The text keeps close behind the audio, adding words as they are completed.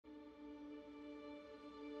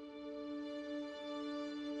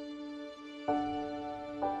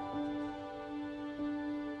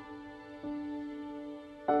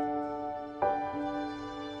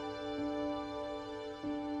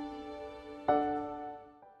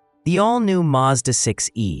The all-new Mazda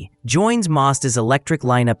 6e joins Mazda's electric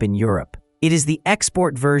lineup in Europe. It is the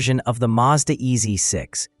export version of the Mazda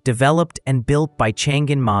EZ6, developed and built by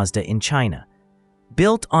Changan Mazda in China.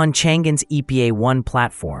 Built on Changan's EPA-1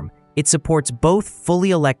 platform, it supports both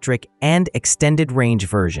fully electric and extended range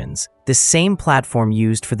versions, the same platform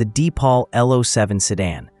used for the Deepal L07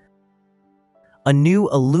 sedan. A new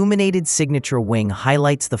illuminated signature wing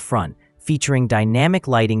highlights the front, featuring dynamic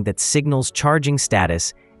lighting that signals charging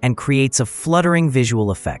status and creates a fluttering visual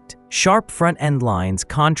effect. Sharp front-end lines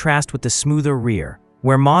contrast with the smoother rear,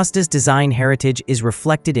 where Mazda's design heritage is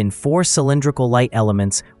reflected in 4 cylindrical light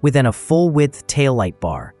elements within a full-width taillight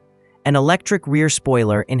bar. An electric rear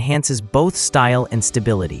spoiler enhances both style and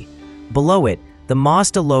stability. Below it, the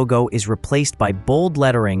Mazda logo is replaced by bold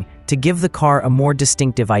lettering to give the car a more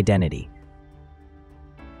distinctive identity.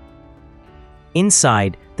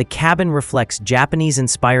 Inside, the cabin reflects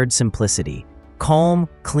Japanese-inspired simplicity, calm,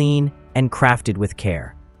 clean, and crafted with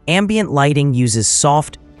care. Ambient lighting uses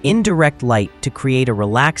soft, indirect light to create a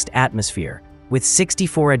relaxed atmosphere with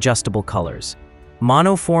 64 adjustable colors.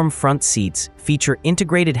 Monoform front seats feature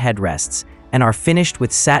integrated headrests and are finished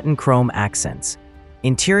with satin chrome accents.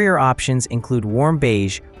 Interior options include warm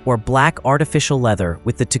beige or black artificial leather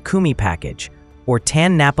with the Takumi package, or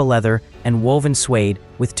tan Nappa leather and woven suede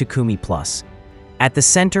with Takumi Plus. At the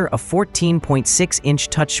center, a 14.6-inch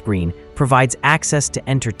touchscreen provides access to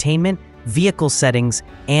entertainment, vehicle settings,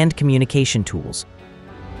 and communication tools.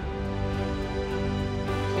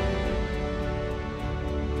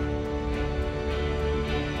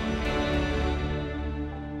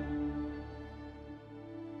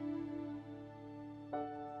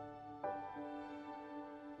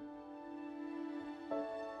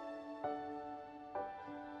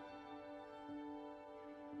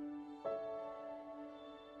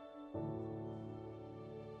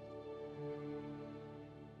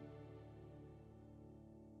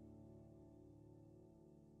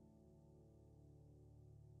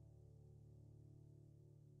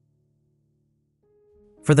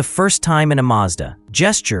 For the first time in a Mazda,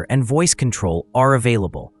 gesture and voice control are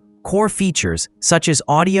available. Core features, such as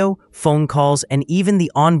audio, phone calls, and even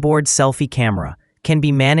the onboard selfie camera, can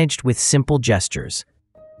be managed with simple gestures.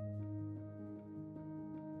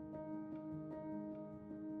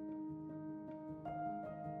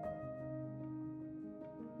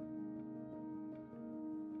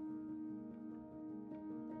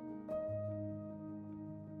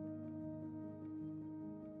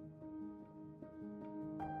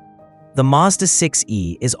 The Mazda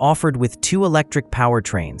 6e is offered with 2 electric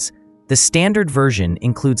powertrains. The standard version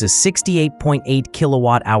includes a 68.8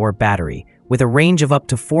 kilowatt-hour battery with a range of up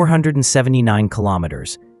to 479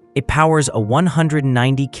 kilometers. It powers a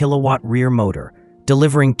 190 kilowatt rear motor,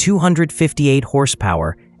 delivering 258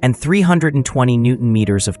 horsepower and 320 newton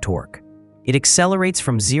meters of torque. It accelerates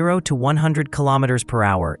from 0 to 100 kilometers per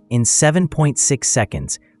hour in 7.6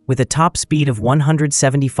 seconds with a top speed of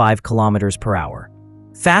 175 kilometers per hour.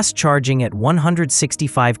 Fast charging at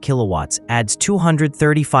 165 kilowatts adds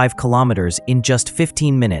 235 kilometers in just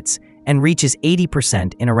 15 minutes and reaches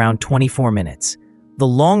 80% in around 24 minutes. The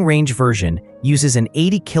long-range version uses an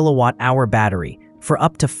 80 kilowatt-hour battery for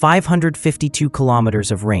up to 552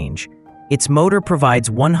 kilometers of range. Its motor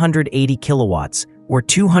provides 180 kilowatts or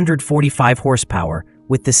 245 horsepower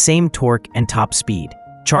with the same torque and top speed.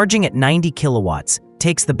 Charging at 90 kilowatts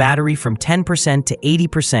takes the battery from 10% to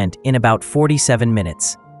 80% in about 47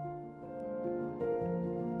 minutes.